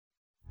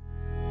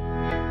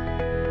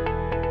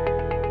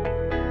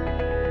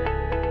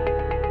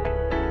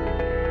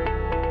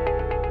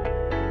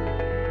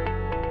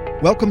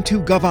Welcome to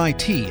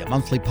GovIT, a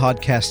monthly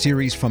podcast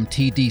series from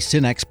TD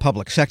SYNNEX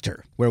Public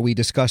Sector, where we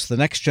discuss the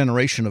next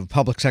generation of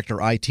public sector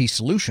IT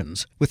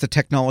solutions with the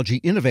technology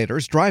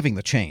innovators driving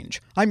the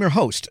change. I'm your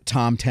host,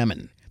 Tom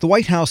Temin. The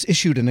White House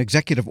issued an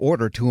executive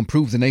order to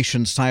improve the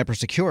nation's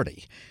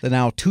cybersecurity. The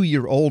now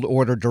 2-year-old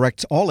order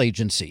directs all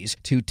agencies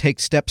to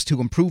take steps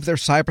to improve their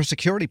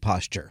cybersecurity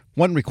posture.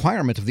 One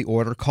requirement of the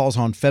order calls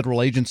on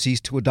federal agencies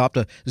to adopt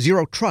a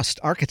zero-trust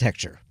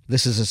architecture.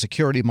 This is a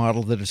security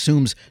model that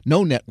assumes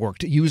no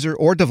networked user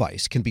or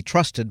device can be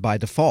trusted by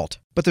default.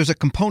 But there's a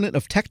component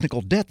of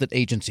technical debt that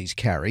agencies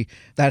carry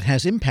that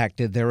has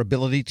impacted their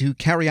ability to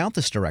carry out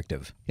this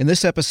directive. In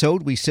this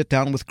episode, we sit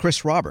down with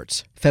Chris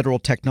Roberts, Federal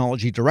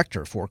Technology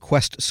Director for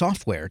Quest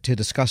Software, to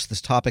discuss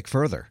this topic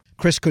further.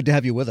 Chris, good to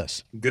have you with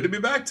us. Good to be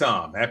back,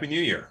 Tom. Happy New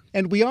Year.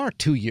 And we are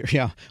 2 years.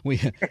 Yeah,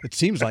 it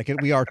seems like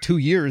it. We are 2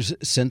 years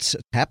since,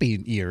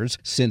 happy years,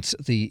 since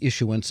the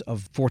issuance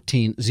of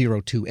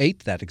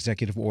 14028, that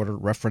executive order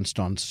referenced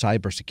on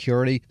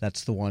cybersecurity.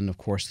 That's the one, of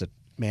course, that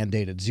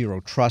mandated zero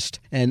trust.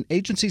 And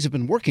agencies have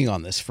been working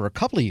on this for a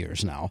couple of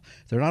years now.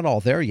 They're not all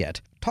there yet.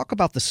 Talk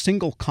about the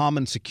single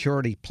common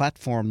security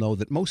platform, though,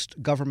 that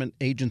most government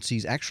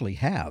agencies actually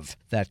have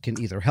that can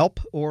either help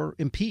or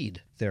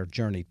impede their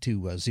journey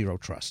to zero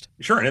trust.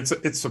 Sure. And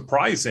it's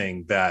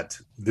surprising that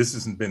this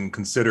hasn't been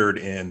considered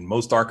in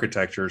most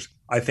architectures.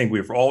 I think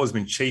we've always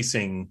been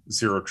chasing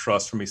zero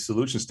trust from a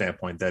solution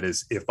standpoint. That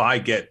is, if I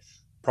get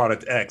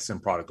product X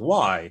and product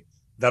Y,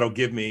 that'll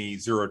give me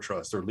zero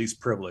trust or least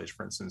privilege,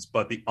 for instance.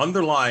 But the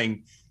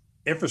underlying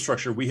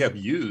infrastructure we have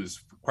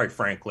used, quite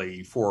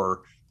frankly,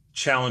 for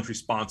challenge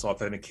response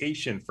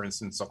authentication, for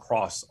instance,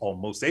 across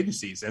most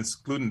agencies,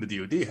 excluding the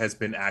DoD, has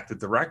been Active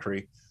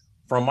Directory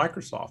from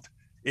Microsoft.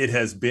 It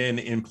has been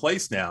in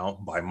place now,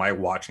 by my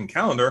watch and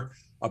calendar,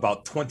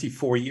 about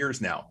 24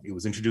 years now. It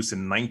was introduced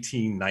in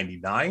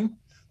 1999.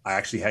 I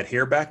actually had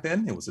hair back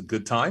then. It was a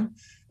good time.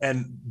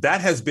 And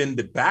that has been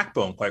the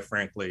backbone, quite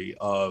frankly,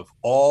 of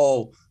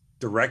all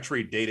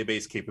directory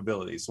database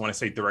capabilities. So when I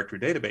say directory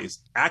database,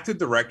 Active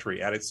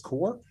Directory at its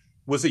core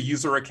was a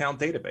user account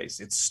database.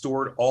 It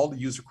stored all the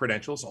user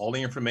credentials, all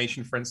the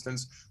information, for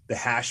instance, the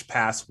hash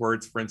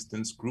passwords, for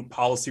instance, group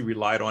policy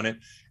relied on it.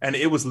 And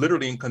it was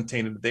literally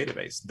contained in the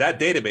database.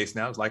 That database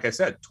now is, like I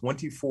said,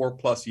 24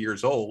 plus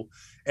years old.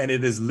 And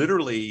it is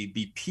literally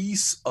the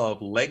piece of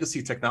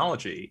legacy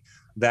technology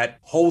that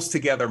holds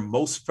together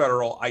most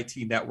federal IT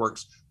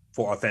networks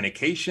for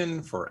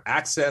authentication, for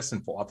access,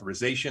 and for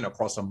authorization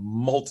across a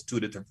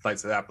multitude of different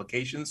types of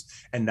applications,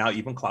 and now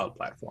even cloud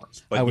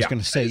platforms. But I was going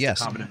to say, yes,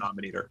 the common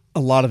denominator.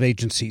 A lot of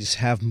agencies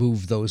have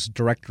moved those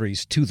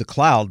directories to the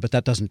cloud, but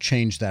that doesn't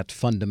change that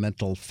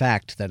fundamental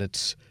fact that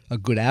it's a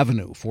good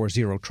avenue for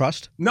zero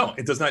trust. No,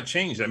 it does not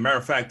change. As a matter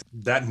of fact,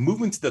 that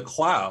movement to the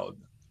cloud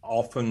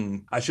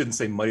often, I shouldn't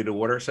say muddy the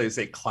water, so I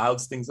say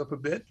clouds things up a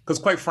bit. Because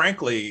quite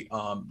frankly,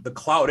 the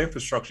cloud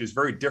infrastructure is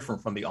very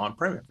different from the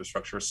on-prem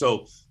infrastructure.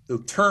 So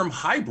the term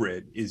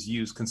hybrid is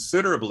used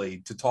considerably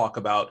to talk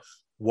about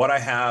what I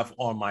have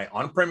on my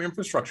on-prem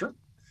infrastructure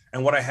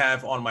and what I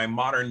have on my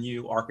modern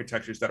new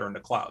architectures that are in the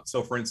cloud.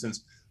 So for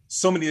instance,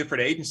 so many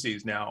different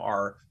agencies now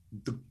are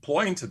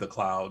deploying to the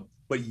cloud,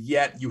 but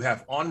yet you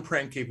have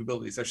on-prem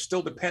capabilities that are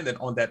still dependent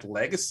on that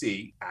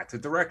legacy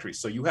Active Directory.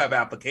 So you have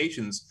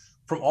applications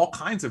from all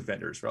kinds of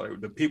vendors, rather,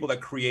 the people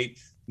that create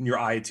your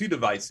IoT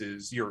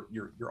devices, your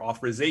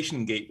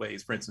authorization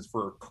gateways, for instance,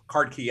 for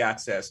card key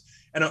access,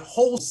 and a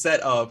whole set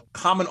of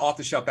common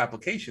off-the-shelf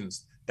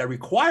applications that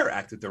require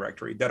Active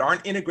Directory that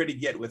aren't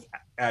integrated yet with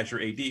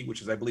Azure AD,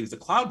 which is, I believe, is the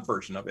cloud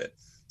version of it.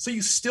 So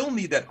you still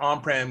need that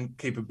on-prem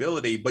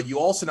capability, but you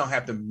also now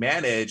have to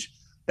manage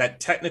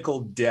that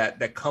technical debt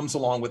that comes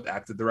along with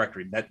Active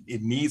Directory, that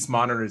it needs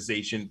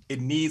modernization,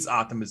 it needs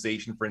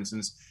optimization, for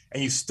instance,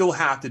 and you still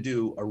have to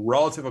do a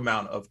relative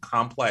amount of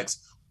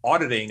complex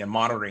auditing and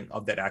monitoring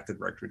of that Active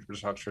Directory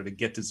infrastructure to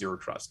get to zero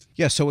trust.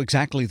 Yeah, so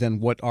exactly then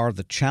what are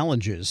the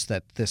challenges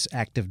that this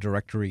Active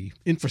Directory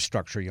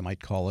infrastructure, you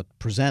might call it,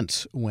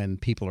 presents when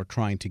people are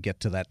trying to get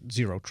to that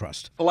zero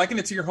trust? Well, liken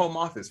it to your home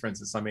office, for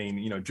instance. I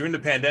mean, during the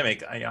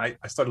pandemic, I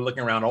started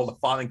looking around all the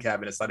filing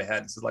cabinets that I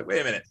had. It's like,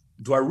 wait a minute,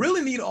 do I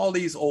really need all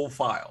these old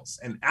files?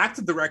 And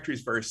Active Directory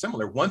is very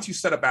similar. Once you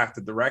set up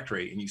Active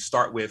Directory and you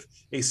start with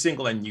a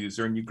single end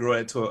user and you grow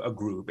it to a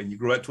group and you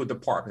grow it to a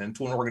department and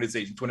to an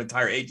organization, to an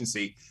entire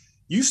agency,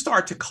 you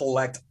start to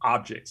collect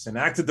objects. And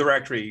Active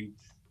Directory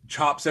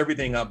chops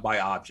everything up by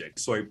object.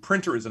 So a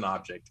printer is an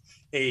object,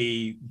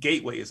 a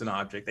gateway is an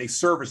object, a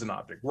server is an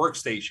object,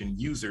 workstation,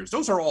 users,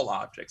 those are all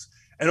objects.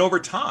 And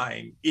over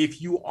time,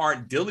 if you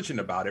aren't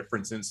diligent about it, for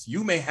instance,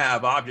 you may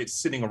have objects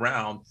sitting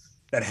around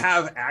that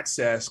have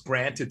access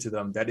granted to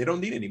them that they don't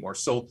need anymore.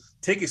 So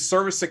take a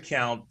service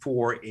account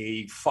for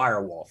a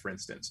firewall, for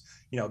instance.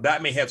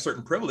 That may have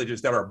certain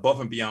privileges that are above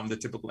and beyond the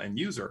typical end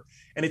user.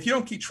 And if you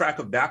don't keep track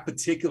of that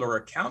particular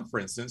account, for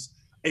instance,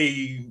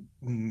 a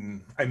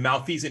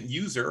malfeasant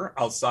user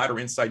outside or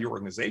inside your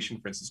organization,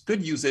 for instance,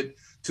 could use it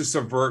to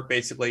subvert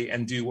basically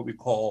and do what we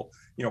call,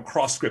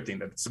 cross-scripting,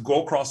 that's to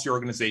go across the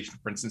organization,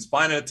 for instance,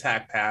 find an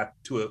attack path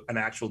to an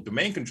actual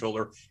domain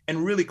controller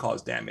and really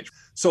cause damage.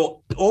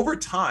 So over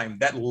time,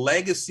 that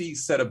legacy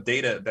set of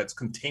data that's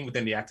contained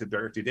within the Active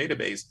Directory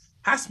database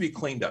has to be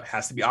cleaned up,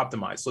 has to be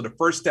optimized. So the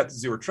first step to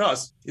zero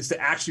trust is to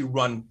actually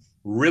run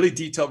really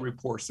detailed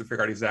reports to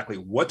figure out exactly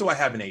what do I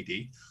have in AD,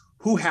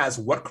 who has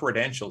what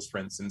credentials, for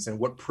instance, and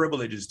what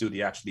privileges do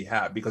they actually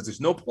have? Because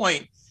there's no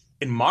point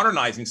in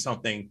modernizing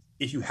something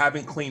if you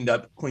haven't cleaned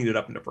it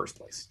up in the first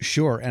place.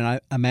 Sure, and I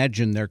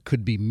imagine there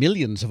could be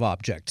millions of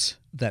objects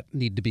that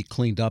need to be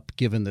cleaned up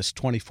given this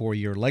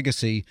 24-year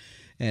legacy,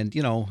 and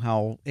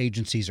how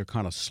agencies are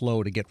kind of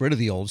slow to get rid of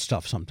the old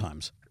stuff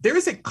sometimes. There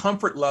is a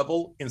comfort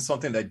level in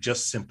something that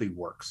just simply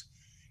works.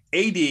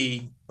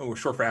 AD, or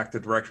short for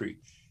Active Directory,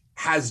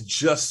 has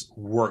just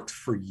worked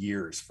for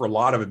years for a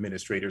lot of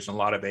administrators and a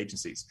lot of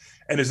agencies.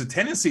 And there's a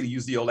tendency to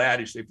use the old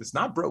adage, if it's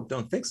not broke,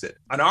 don't fix it.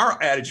 And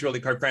our adage really,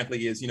 quite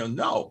frankly, is,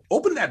 no,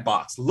 open that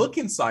box, look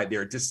inside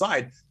there,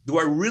 decide, do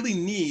I really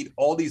need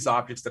all these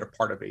objects that are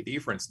part of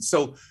AD, for instance?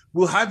 So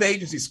we'll have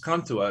agencies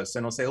come to us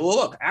and they'll say, well,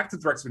 look, Active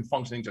Directory's been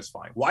functioning just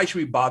fine. Why should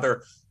we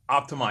bother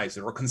optimize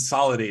it or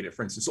consolidate it,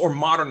 for instance, or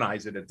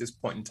modernize it at this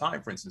point in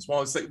time, for instance?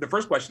 Well, the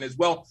first question is,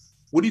 well,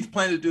 what do you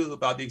plan to do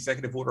about the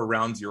executive order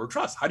around zero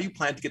trust? How do you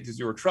plan to get to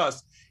zero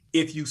trust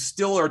if you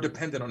still are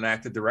dependent on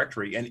Active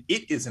Directory and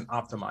it isn't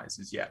optimized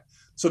as yet?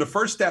 So the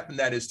first step in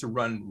that is to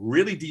run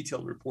really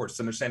detailed reports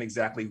to understand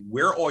exactly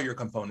where all your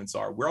components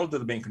are, where all the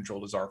domain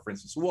controllers are, for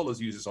instance, who all those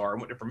users are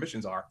and what their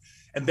permissions are,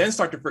 and then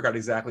start to figure out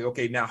exactly,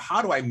 okay, now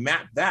how do I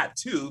map that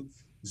to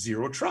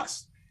zero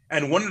trust?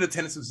 And one of the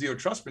tenets of zero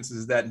trust, for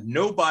instance, is that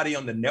nobody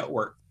on the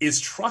network is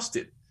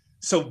trusted.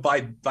 So by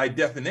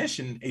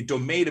definition, a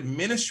domain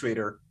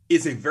administrator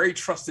is a very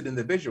trusted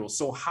individual.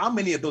 So how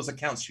many of those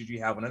accounts should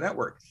you have on a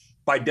network?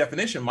 By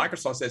definition,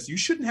 Microsoft says you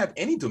shouldn't have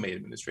any domain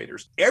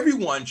administrators.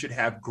 Everyone should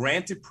have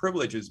granted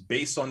privileges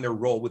based on their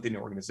role within the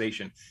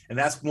organization. And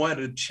that's one of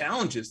the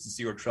challenges to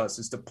zero trust,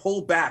 is to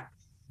pull back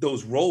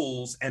those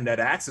roles and that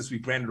access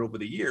we've granted over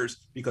the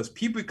years, because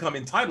people become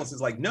entitled.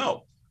 It's like,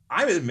 no,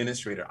 I'm an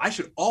administrator. I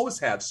should always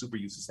have super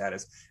user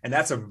status. And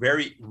that's a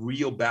very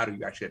real battle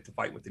you actually have to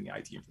fight within the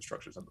IT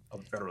infrastructures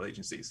of federal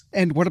agencies.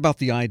 And what about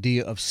the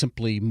idea of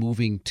simply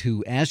moving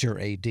to Azure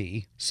AD?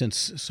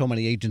 Since so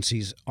many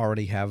agencies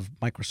already have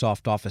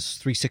Microsoft Office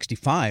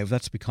 365,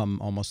 that's become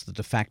almost the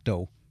de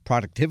facto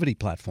productivity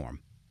platform.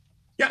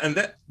 Yeah, and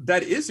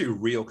that is a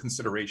real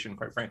consideration,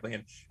 quite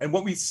frankly. And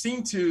what we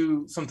seem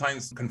to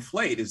sometimes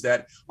conflate is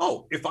that,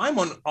 if I'm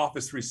on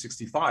Office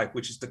 365,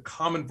 which is the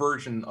common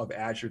version of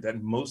Azure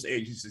that most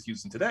agencies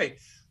use today,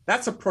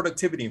 that's a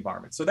productivity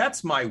environment. So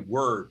that's my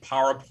Word,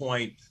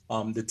 PowerPoint,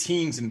 the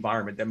Teams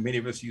environment that many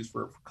of us use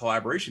for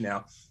collaboration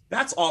now.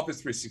 That's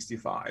Office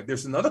 365.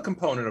 There's another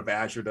component of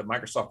Azure that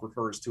Microsoft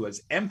refers to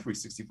as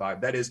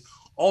M365. That is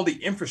all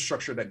the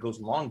infrastructure that goes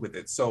along with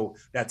it. So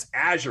that's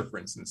Azure, for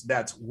instance,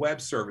 that's web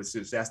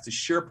services, that's the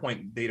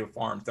SharePoint data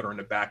farms that are in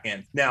the back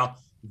end. Now,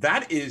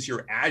 that is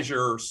your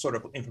Azure sort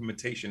of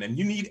implementation, and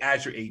you need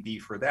Azure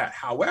AD for that.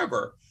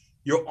 However,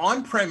 your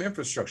on-prem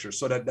infrastructure,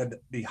 so that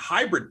the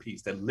hybrid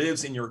piece that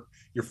lives in your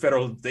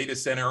federal data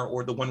center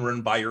or the one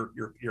run by your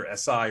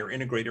SI or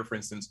integrator, for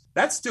instance,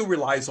 that still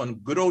relies on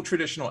good old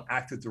traditional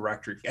Active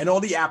Directory. And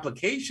all the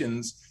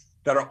applications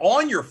that are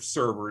on your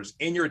servers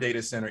in your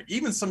data center,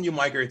 even some you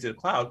migrate to the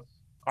cloud,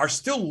 are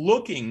still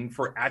looking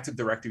for Active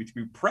Directory to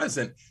be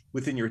present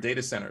within your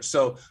data center.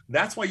 So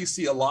that's why you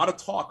see a lot of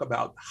talk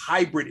about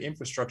hybrid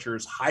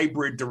infrastructures,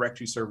 hybrid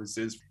directory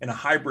services, and a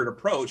hybrid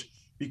approach,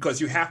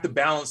 because you have to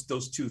balance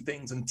those two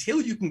things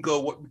until you can go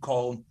what we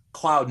call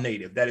cloud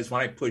native. That is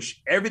when I push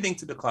everything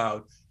to the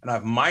cloud and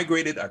I've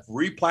migrated, I've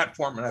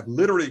re-platformed, and I've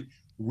literally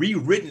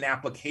rewritten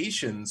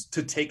applications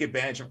to take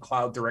advantage of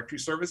cloud directory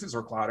services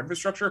or cloud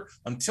infrastructure.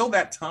 Until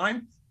that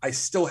time, I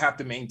still have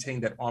to maintain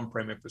that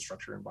on-prem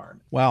infrastructure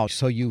environment. Wow.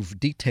 So you've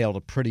detailed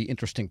a pretty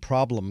interesting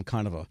problem,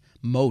 kind of a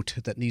moat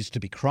that needs to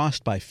be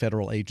crossed by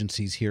federal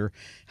agencies here.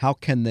 How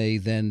can they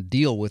then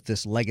deal with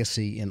this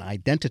legacy in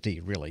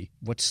identity, really?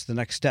 What's the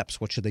next steps?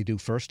 What should they do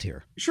first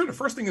here? Sure. The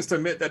first thing is to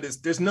admit that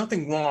there's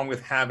nothing wrong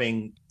with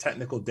having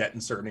technical debt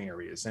in certain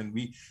areas. And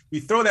we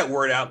throw that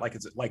word out like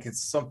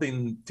it's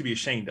something to be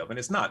ashamed of. And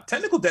it's not.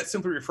 Technical debt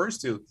simply refers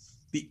to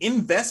the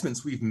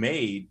investments we've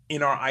made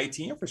in our IT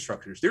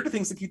infrastructures. They're the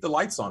things that keep the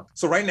lights on.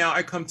 So right now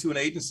I come to an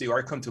agency, or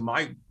I come to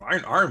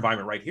our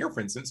environment right here,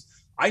 for instance,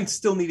 I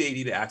still need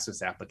AD to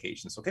access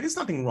applications. Okay, there's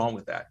nothing wrong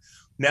with that.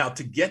 Now,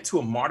 to get to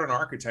a modern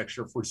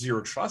architecture for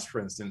zero trust, for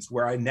instance,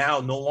 where I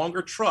now no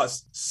longer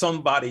trust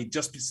somebody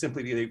just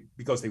simply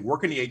because they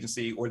work in the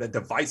agency or that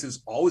device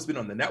has always been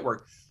on the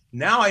network,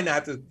 now I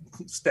have to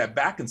step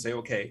back and say,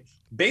 okay,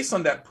 based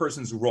on that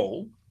person's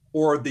role,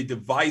 or the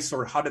device,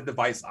 or how the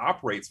device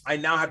operates, I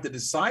now have to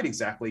decide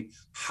exactly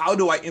how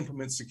do I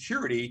implement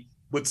security,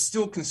 but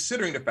still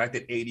considering the fact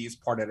that AD is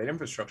part of that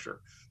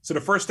infrastructure. So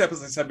the first step,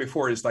 as I said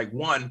before, is like,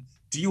 one,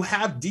 do you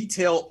have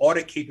detailed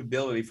audit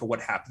capability for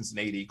what happens in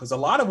AD? Because a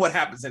lot of what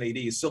happens in AD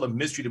is still a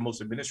mystery to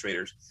most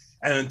administrators.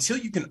 And until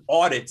you can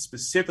audit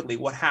specifically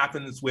what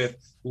happens with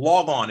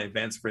log-on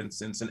events, for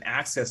instance, and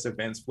access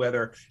events,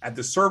 whether at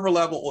the server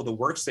level or the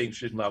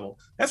workstation level,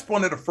 that's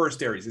one of the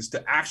first areas, is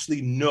to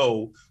actually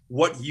know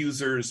what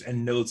users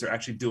and nodes are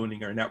actually doing in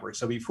your network.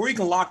 So before you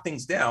can lock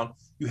things down,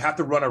 you have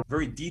to run a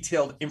very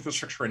detailed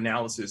infrastructure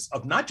analysis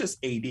of not just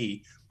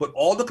AD, but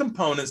all the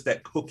components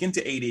that hook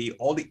into AD,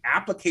 all the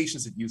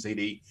applications that use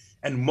AD,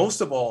 and most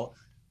of all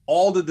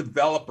the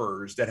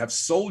developers that have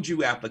sold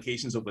you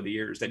applications over the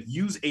years that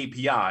use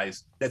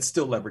APIs that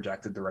still leverage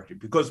Active Directory.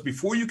 Because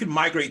before you can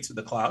migrate to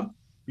the cloud,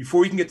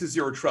 before you can get to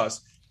zero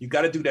trust, you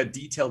got to do that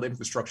detailed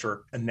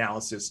infrastructure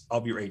analysis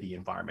of your AD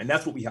environment. And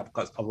that's what we have,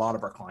 because a lot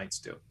of our clients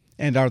do.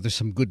 And are there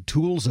some good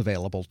tools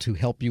available to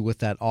help you with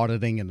that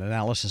auditing and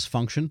analysis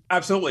function?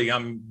 Absolutely.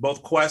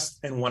 Both Quest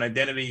and One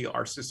Identity,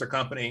 our sister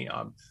company,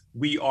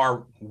 we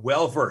are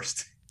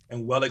well-versed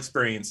and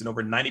well-experienced in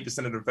over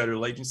 90% of the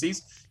federal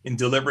agencies in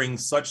delivering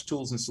such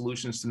tools and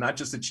solutions to not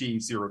just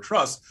achieve zero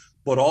trust,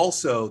 but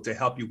also to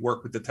help you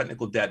work with the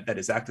technical debt that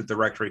is Active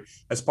Directory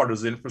as part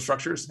of those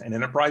infrastructures and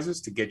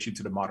enterprises to get you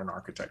to the modern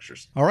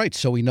architectures. All right,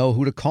 so we know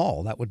who to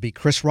call. That would be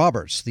Chris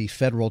Roberts, the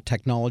Federal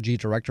Technology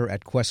Director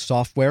at Quest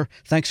Software.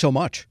 Thanks so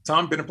much.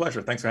 Tom, been a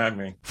pleasure. Thanks for having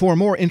me. For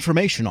more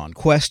information on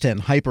Quest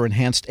and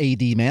hyper-enhanced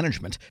AD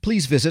management,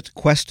 please visit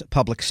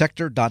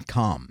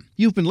questpublicsector.com.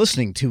 You've been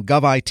listening to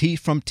GovIT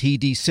from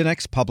TD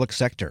SYNNEX Public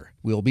Sector.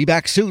 We'll be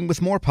back soon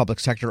with more public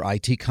sector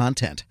IT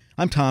content.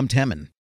 I'm Tom Temin.